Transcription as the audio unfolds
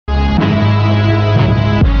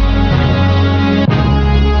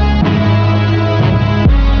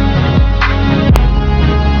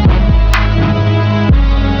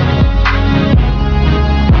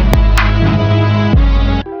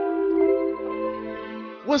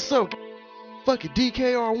What's up? Fucking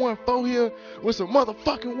DKR14 here with some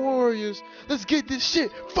motherfucking warriors. Let's get this shit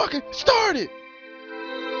fucking started.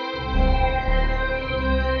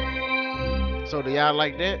 So do y'all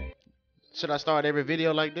like that? Should I start every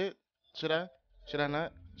video like that? Should I? Should I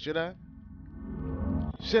not? Should I?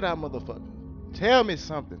 Should I, motherfucker? Tell me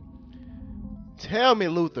something. Tell me,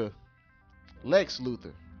 Luther. Lex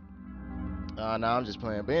Luthor. Nah, I'm just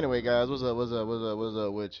playing. But anyway, guys, what's up with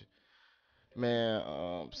you?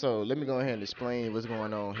 Man, so let me go ahead and explain what's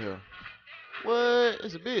going on here. What?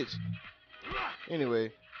 It's a bitch.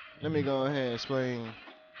 Anyway, let me go ahead and explain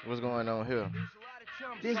what's going on here.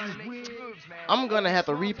 This is weird. I'm gonna have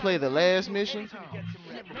to replay the last mission.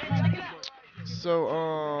 So,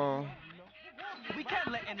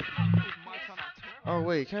 oh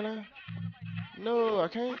wait, can I? No, I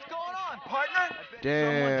can't. What's going on, partner?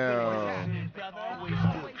 Damn.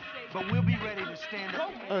 But we'll be ready to stand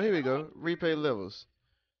up. Oh, here we go. Replay levels.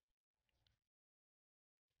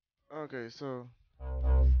 Okay, so.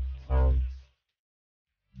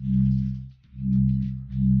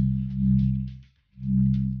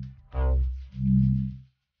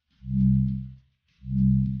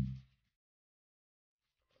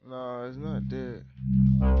 No, it's not dead.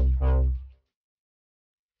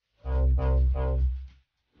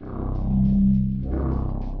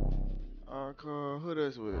 I'll call who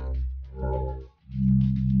that's with.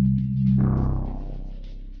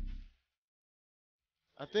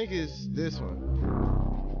 I think it's this one.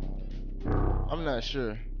 I'm not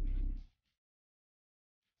sure.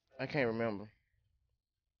 I can't remember.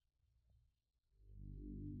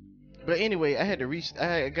 But anyway, I had to reach.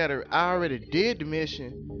 I already did the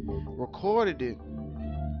mission, recorded it,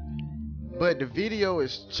 but the video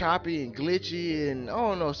is choppy and glitchy, and I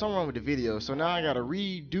don't know, something wrong with the video. So now I gotta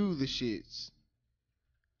redo the shits.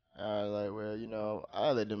 I was like, well, you know,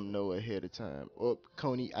 I'll let them know ahead of time. Up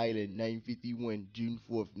Coney Island, 951, June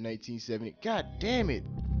 4th, 1970. God damn it.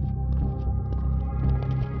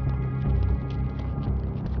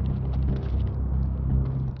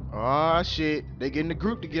 Ah, shit. They getting the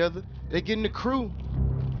group together. They getting the crew.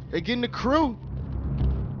 They getting the crew.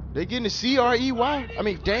 They getting the C-R-E-Y. I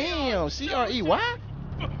mean, damn, C-R-E-Y?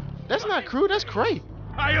 That's not crew, that's Cray.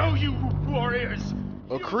 I owe you, warriors.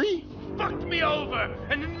 Or Cree. Fucked me over,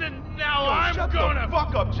 and now I'm gonna... Shut the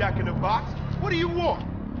fuck up, Jack in the Box. What do you want?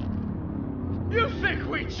 You think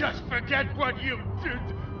we just forget what you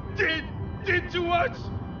did to us?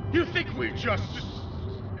 You think we just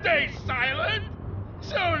stay silent?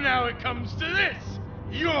 So now it comes to this.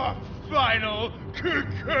 Your final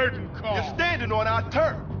curtain call. You're standing on our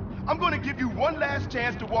turf. I'm gonna give you one last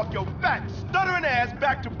chance to walk your fat, stuttering ass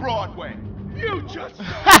back to Broadway. You just...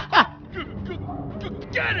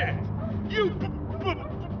 get it! You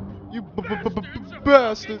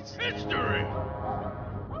bastards. History!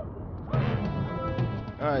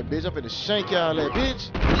 Alright, bitch, I'm finna shank y'all that, bitch.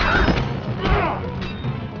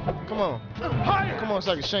 Come on. Come on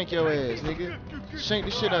so I can shank your ass, nigga. Shank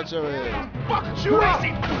the shit out your ass. Fuck you up!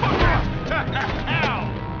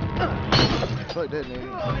 Fuck that nigga.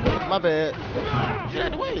 My bad. Get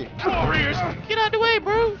out the way. Warriors! Get out the way,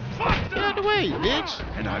 bro. Get out the way, bitch.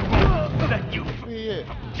 And I won't let you Yeah.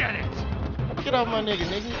 get it! Get off my nigga,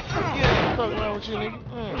 nigga. Yeah, fuck around with you, nigga.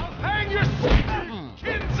 Hang your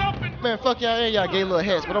kids up and... Man, fuck y'all and y'all gay little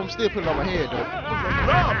hats, but I'm still putting it on my head, though.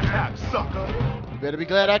 Love tap, sucker. You better be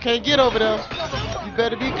glad I can't get over there. You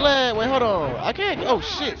better be glad. Wait, hold on. I can't. Oh,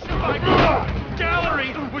 shit. My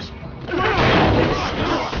gallery was... Wait,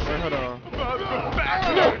 hold on.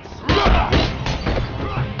 backwards!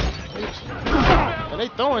 And they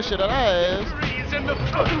throwing shit at our ass. Trees in the...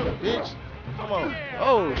 Bitch. Come on.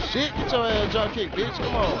 Oh, shit. Get your ass drop kick, bitch.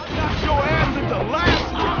 Come on. Knock your ass into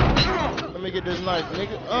last. Let me get this knife,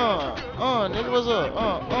 nigga. Nigga, what's up?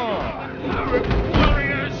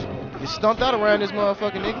 Warriors! You stumped out around this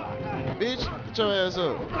motherfucking nigga. Bitch, get your ass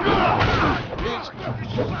up. Bitch.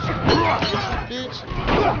 Bitch.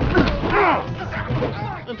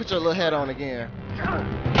 Let me put your little hat on again.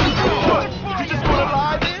 What? You just gonna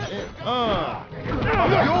lie there?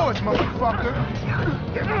 I'm yours, motherfucker.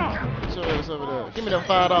 Put your ass over there. Give me them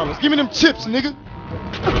 $5. Give me them chips, nigga.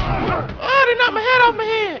 Oh, they knocked my hat off my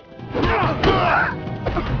head.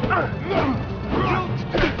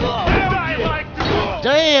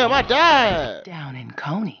 Damn, I died. Down in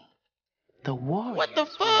Coney, the warriors What the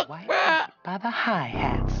fuck, were wiped bruh? out by the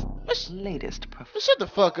hi-hats. What's- Latest performance. Shut the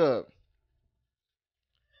fuck up.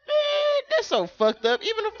 Man, that's so fucked up.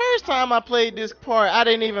 Even the first time I played this part, I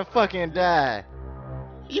didn't even fucking die.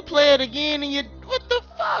 You play it again and you... What the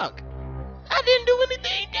fuck? I didn't do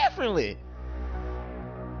anything differently.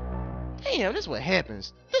 Damn, this is what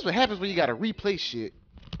happens. This is what happens when you gotta replay shit.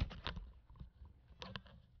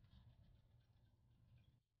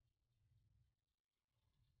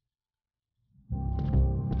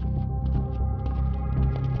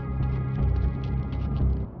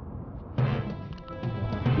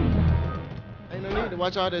 Ain't no need to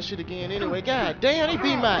watch all that shit again anyway. God damn, they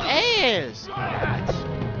beat my ass.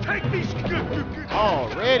 Take these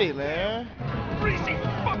Already, man. greasy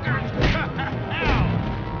fuckers.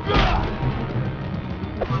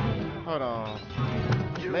 Hold on.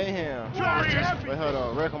 Mayhem. Warriors. Wait, hold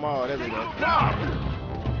on. Wreck 'em all. There we go.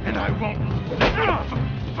 And I won't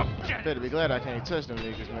forget. Better be glad I can't touch them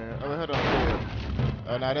niggas, man. Oh, wait, hold on.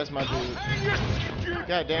 Oh, nah, that's my dude.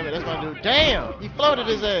 God damn it, that's my dude. Damn! He floated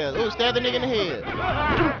his ass. Ooh, stabbed the nigga in the head.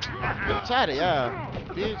 I'm tired of y'all,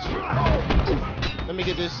 bitch. Let me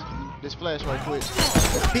get this flash right quick.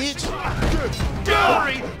 Bitch!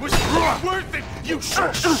 Glory was worth it, you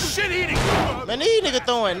shit-eating. Man, these niggas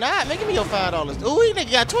throwing not. Man, give me your $5. Ooh, he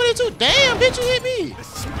nigga got 22. Damn, bitch, you hit me. The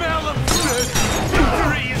smell of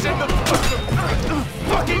victory is in the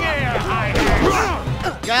fucking air.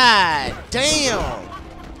 God damn.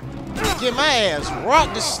 Get my ass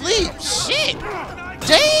rocked to sleep. Shit.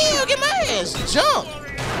 Damn, get my ass jumped.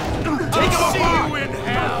 I'll see you in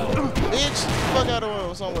hell. Bitch, fuck out of the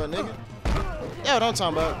world somewhere, nigga. Yeah, what I'm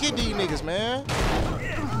talking about. Get these niggas, man.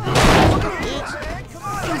 Bitch.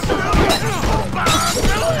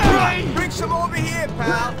 Bring some over here,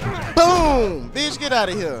 pal. Boom! Bitch, get out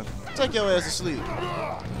of here. Take your ass to sleep.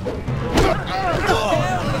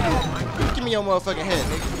 Give me your motherfucking hat,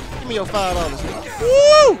 nigga. Give me your $5, nigga.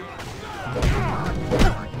 Woo!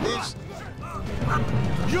 Bitch.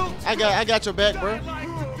 I got your back, bro.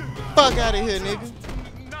 Fuck out of here, nigga.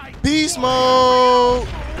 Beast mode.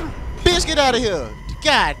 Bitch, get out of here.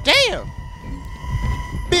 God damn.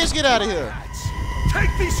 Bitch, get out of here. Take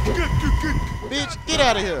these Bitch, get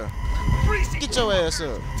out of here. Get your ass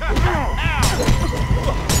up.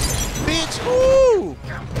 Bitch, woo!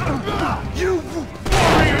 You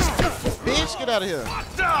warriors. Bitch, get out of here.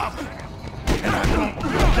 Stop.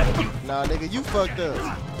 Nah, nigga, you fucked up.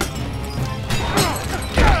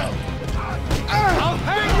 I'll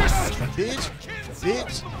hang your Bitch,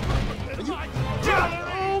 bitch.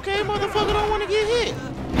 Okay, motherfucker, don't want to get hit.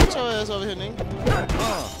 Get your ass over here, nigga.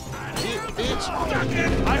 Bitch.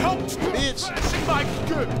 I hope. Bitch. My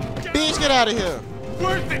good. Bitch, get out of here.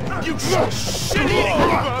 Worth it, you shit-eating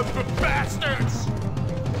bastards.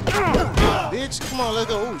 Bitch, come on, let's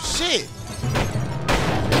go. Oh, shit.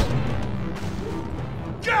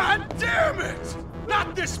 God damn it!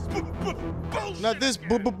 Not this bullshit. Not this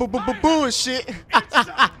bullshit.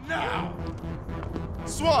 Now.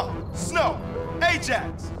 Swamp, Snow,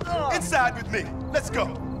 Ajax, inside with me. Let's go.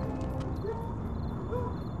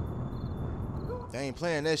 They ain't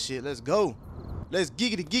playing that shit. Let's go. Let's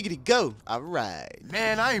giggity go. All right.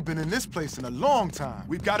 Man, I ain't been in this place in a long time.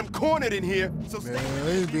 We've got him cornered in here, so stay Man,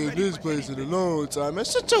 I ain't been in this place in a long time. Man,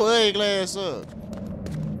 shut your ugly ass up.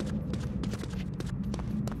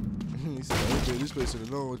 He said, I ain't been in this place in a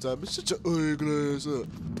long time. Man, shut your ugly ass up.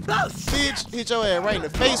 Bitch, hit your ass right in the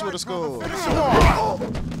face with a skull. Hold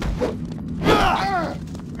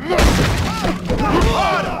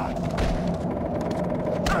on.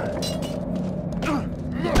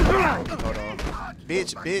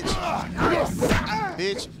 Bitch.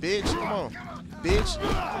 Bitch, come on. Bitch,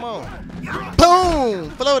 come on. Boom!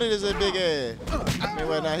 Floated as a big ass.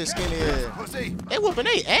 Meanwhile, now his skinny ass. They whooping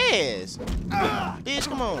they ass. Bitch,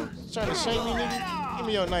 come on. Trying to shake me, nigga? Give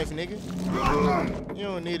me your knife, nigga. You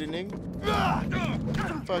don't need it, nigga.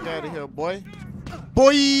 Fuck out of here, boy.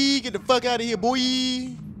 Boy, get the fuck out of here, boy.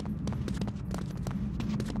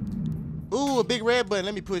 Ooh, a big red button.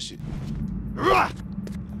 Let me push it.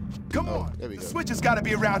 Come on. There we go. The switch has got to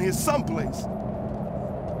be around here someplace.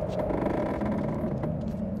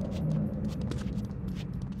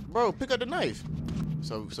 Bro, pick up the knife.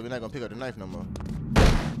 So we're not gonna pick up the knife no more.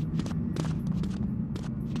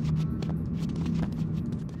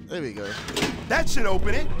 There we go. That should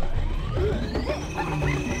open it.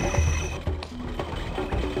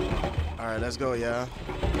 All right, let's go, y'all.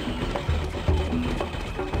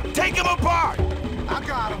 Take him apart. I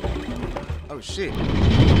got him. Oh shit.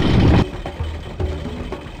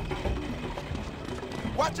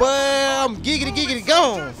 Watch Boy, out. I'm giggity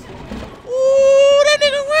gone. Ooh, that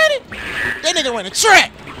nigga running. That nigga running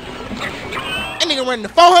track. That nigga running the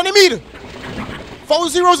 400 meter.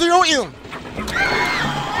 400M.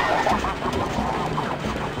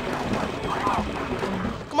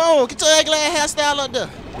 Come on, get your ugly ass hairstyle up there.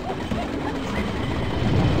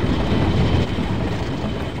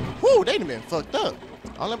 Woo, they done been fucked up.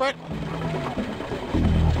 All right.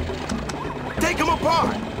 Take him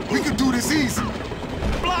apart. We could do this easy.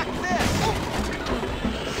 Block this.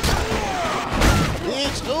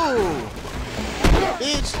 Bitch, ooh.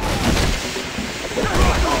 Bitch.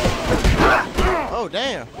 Oh Oh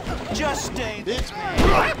damn. Just stay there. Bitch.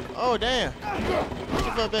 Oh damn. Get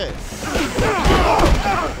the fuck back.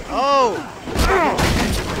 Oh.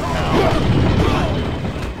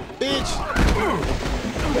 Bitch.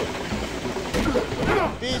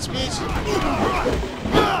 Bitch.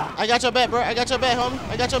 I got your back, bro. I got your back, homie.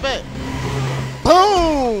 I got your back.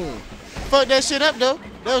 Boom. Fuck that shit up, though.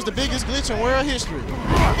 That was the biggest glitch in world history.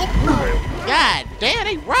 God damn,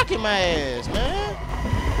 they rocking my ass, man.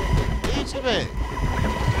 Bitch, get back.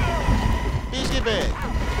 Bitch, get back.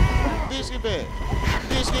 Bitch, get back.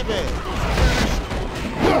 Bitch, get back.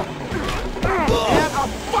 And I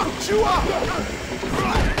fucked you up.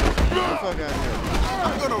 Get the fuck out of here.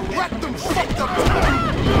 I'm gonna wreck them fucked up.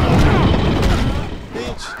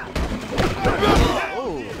 Bitch.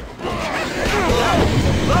 Oh.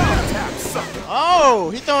 Oh,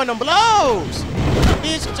 he throwing them blows.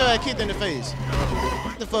 Bitch, get your ass kicked in the face.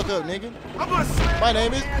 Get the fuck up, nigga. I'm gonna slam. My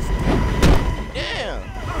name is... Damn.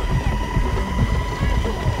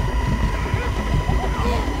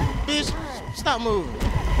 Bitch, stop moving.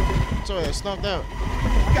 Get your ass stumped out.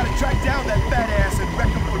 We gotta track down that fat ass and wreck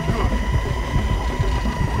him for good.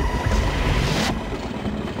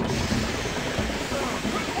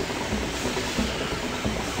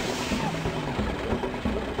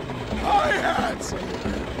 Hi-hats!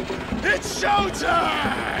 It's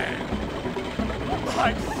showtime!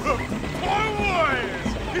 Like the Four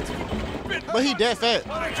Warriors! It's been... But he dead fat.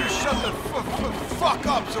 Why don't you shut the fuck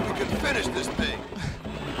up so we can finish this thing?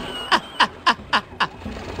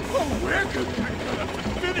 Oh, we're gonna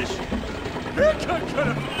finish you! We're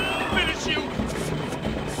gonna finish you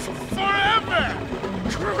forever!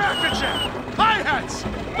 Crackerjack! Hi-hats!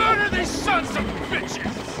 Murder these sons of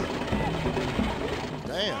bitches!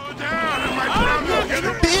 Damn. Down in my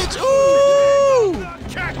brother! Bitch, ooh!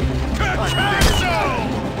 Take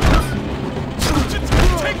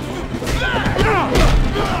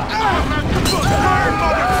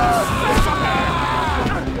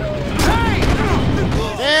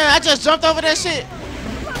Damn, I just jumped over that shit.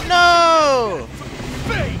 No!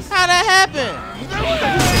 How'd that happen?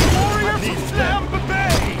 Warrior from Tampa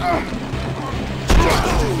Bay!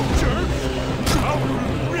 Jerk! I'll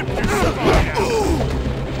rip your spine out!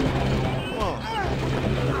 Come on.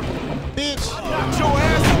 Bitch. Your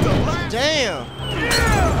ass is the last. Damn.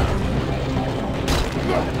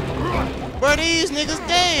 Bro, these niggas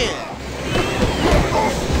dead.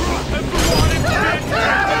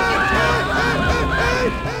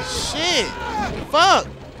 Shit. Fuck.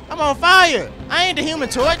 I'm on fire. I ain't the Human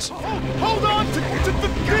Torch. Hold on to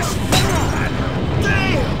this!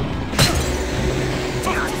 Damn!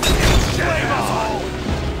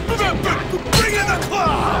 Bring in the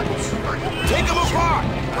clouds! Take him apart.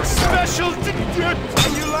 Special how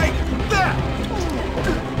you like that?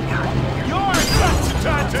 You're not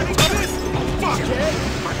time to this, fuckhead!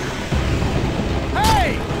 Hey!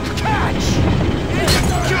 Catch!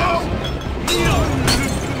 Go!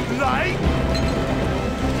 Like?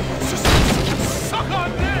 Suck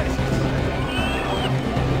on this!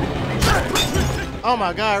 Oh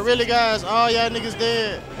my god, really guys? All y'all niggas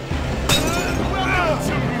dead. Welcome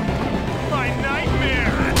to my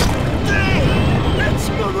nightmare! It's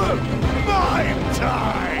my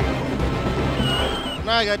time!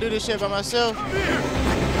 Now I gotta do this shit by myself. Come here!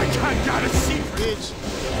 I got a secret!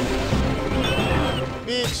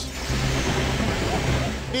 Bitch.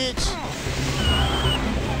 Bitch. Bitch.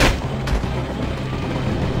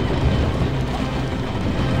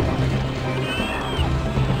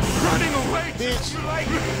 Running away Bitch. like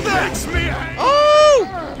makes me angry! Oh!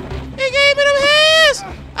 He gave me them hands!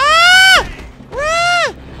 Ah! Run!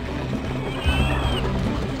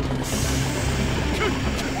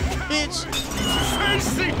 Bitch. Face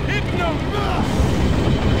the ignorant!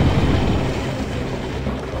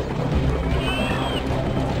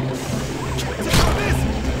 This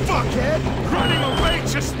fuckhead! Running away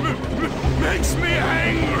just makes me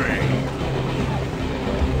angry!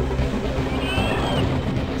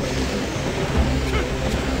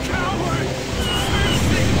 Coward! Face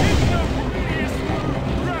the ignominious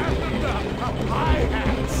wrath of the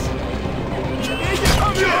Hi-hats!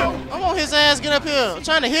 Come here! I want his ass get up here. I'm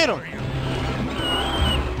trying to hit him.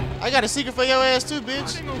 I got a secret for your ass too,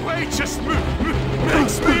 bitch. Running away just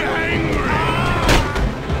makes me angry!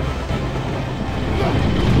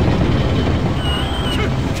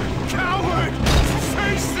 Coward!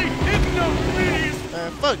 Face the ignominious...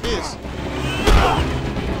 Man, fuck this.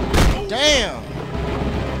 Damn.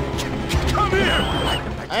 Come here!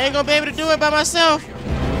 I ain't gonna be able to do it by myself.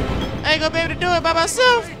 I ain't gonna be able to do it by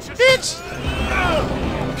myself. Bitch.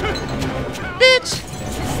 Bitch.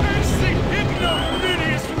 Face the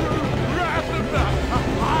ignominious wrath of the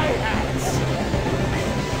Hi-hats!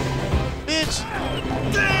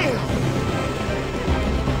 bitch. Damn!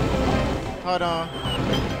 Hold on.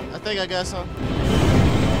 I think I got some.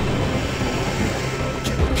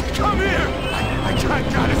 Come here! I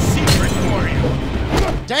got a secret for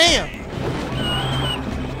you! Damn!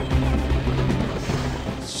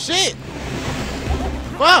 Shit!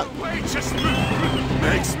 Fuck! Wait, just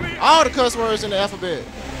makes me... All the cuss words in the alphabet.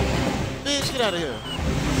 Bitch, get out of here.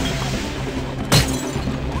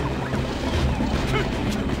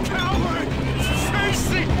 Coward!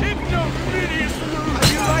 Facing ignominious rules!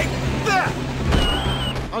 How you like that?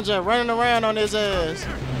 I'm just running around on his ass.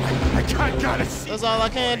 I got a secret. That's all I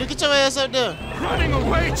can do. Get your ass up there. Running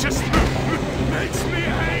away just makes me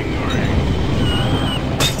angry!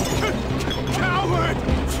 Coward!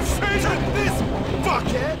 Face this,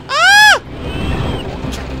 fuckhead! Ah!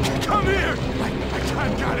 Come here! I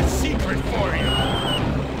got a secret for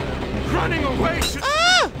you! Running away just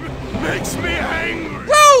Ah! makes me angry!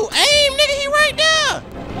 Bro, aim, nigga, he right there!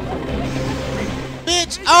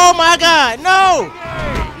 Bitch, oh my god, no!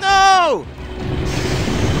 No!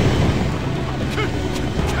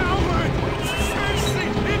 Coward! Facing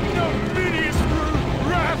ignominious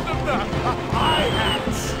wrath of the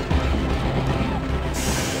Hi-Hats!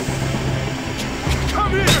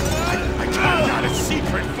 Come here! I got a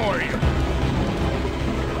secret for you!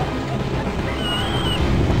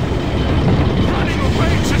 Running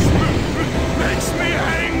away just makes me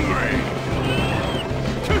angry!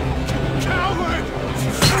 Coward!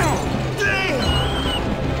 Damn!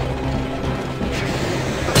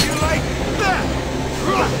 How you like that?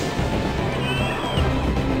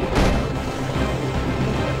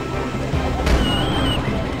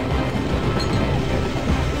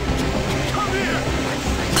 Come here!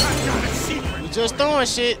 I got a secret! You just throwing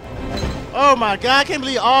shit. Oh my god, I can't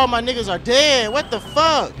believe all my niggas are dead. What the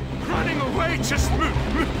fuck? Running away just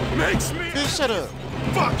makes me... Bitch, shut up.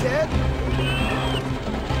 Fuckhead!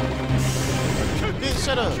 Bitch,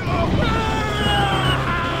 shut up.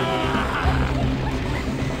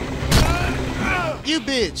 You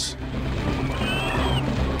bitch.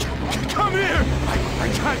 Come here!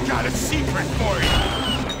 I got a secret for you!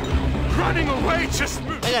 Running away just...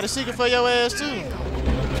 I got a secret for your ass too.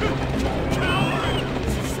 Coward!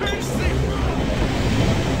 Facing...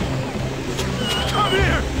 Come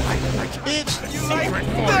here! I got Bitch. a secret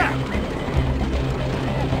for you!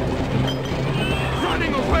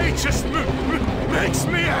 Running away just makes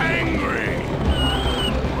me angry!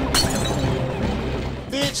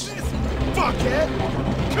 Bitch. Fuckhead!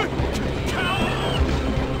 Coward!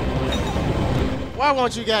 Why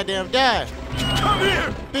won't you goddamn die? Come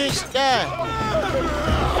here! Bitch, die.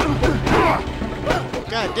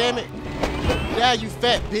 God damn it. Die, you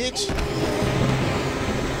fat bitch.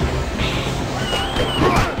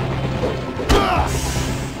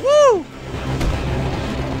 Woo!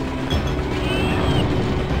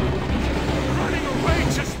 Running away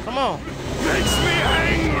just Come on. makes me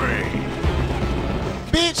angry!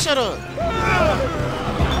 Bitch, shut up.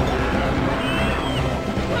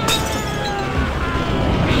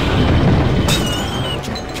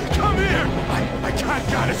 Come here!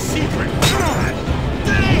 I got a secret!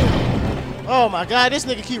 Damn! Oh my god, this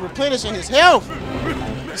nigga keep replenishing his health.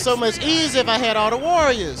 It's so much easier if I had all the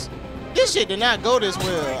warriors. This shit did not go this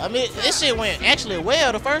well. I mean, this shit went actually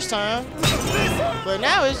well the first time. But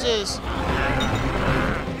now it's just...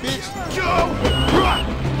 Bitch. Go!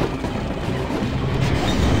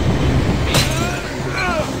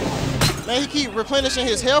 Man, he keep replenishing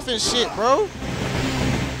his health and shit, bro.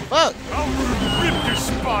 Fuck. I'll rip your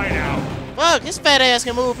spine out! Fuck, his fat ass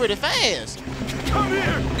can move pretty fast. Come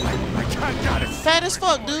here! I got a Fat as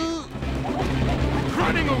fuck, dude.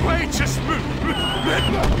 running away just How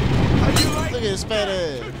you like Look at his fat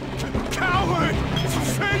ass. coward!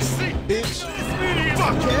 Facing Bitch. idiot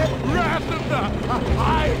wrath of the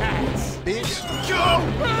Hi-Hats! Bitch. Go!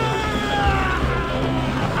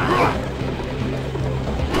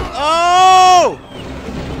 Oh!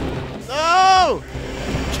 No!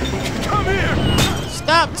 Come here!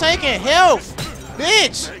 Stop taking health!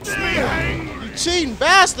 Bitch! Makes me angry! You cheating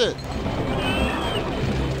bastard!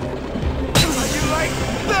 How you like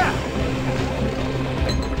that?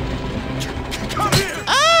 Come here!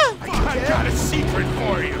 Ah! I got a secret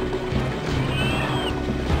for you!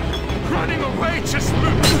 Running away just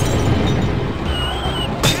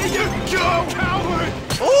Here you go, coward!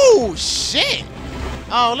 Oh, shit!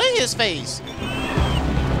 Oh, look at his face.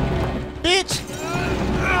 Bitch!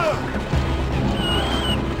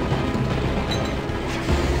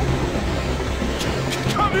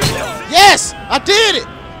 Come here! Yes! I did it!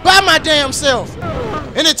 By my damn self!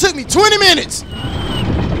 And it took me 20 minutes!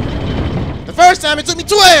 The first time it took me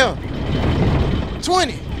 12!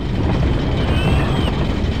 20!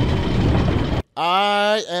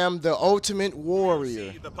 I am the ultimate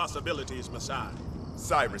warrior. See the possibilities, Masai.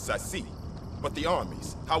 Cyrus, I see. But the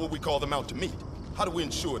armies, how will we call them out to meet? How do we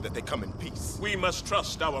ensure that they come in peace? We must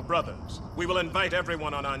trust our brothers. We will invite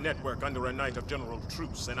everyone on our network under a night of general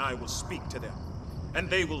truce, and I will speak to them. And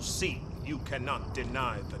they will see you cannot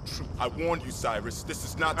deny the truth. I warned you, Cyrus. This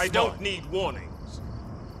is not I smart. don't need warnings.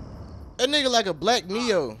 That nigga like a black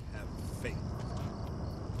Neo. Have faith.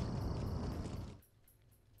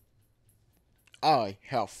 I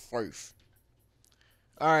have faith.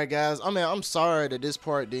 Alright guys, I mean, I'm sorry that this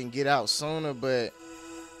part didn't get out sooner, but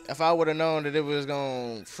if I would have known that it was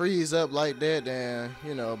gonna freeze up like that, then,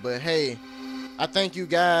 you know, but hey, I thank you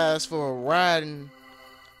guys for riding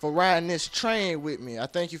this train with me. I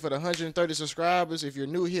thank you for the 130 subscribers. If you're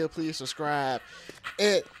new here, please subscribe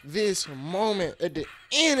at this moment. At the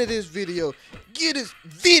end of this video, give this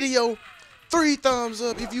video 3 thumbs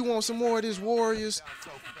up if you want some more of this Warriors.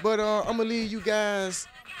 But I'm gonna leave you guys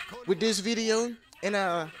with this video, and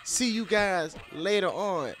I'll see you guys later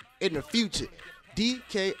on in the future.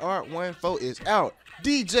 DKR14 is out.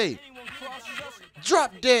 DJ,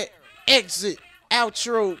 drop that exit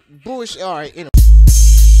outro bullshit. All right, anyway.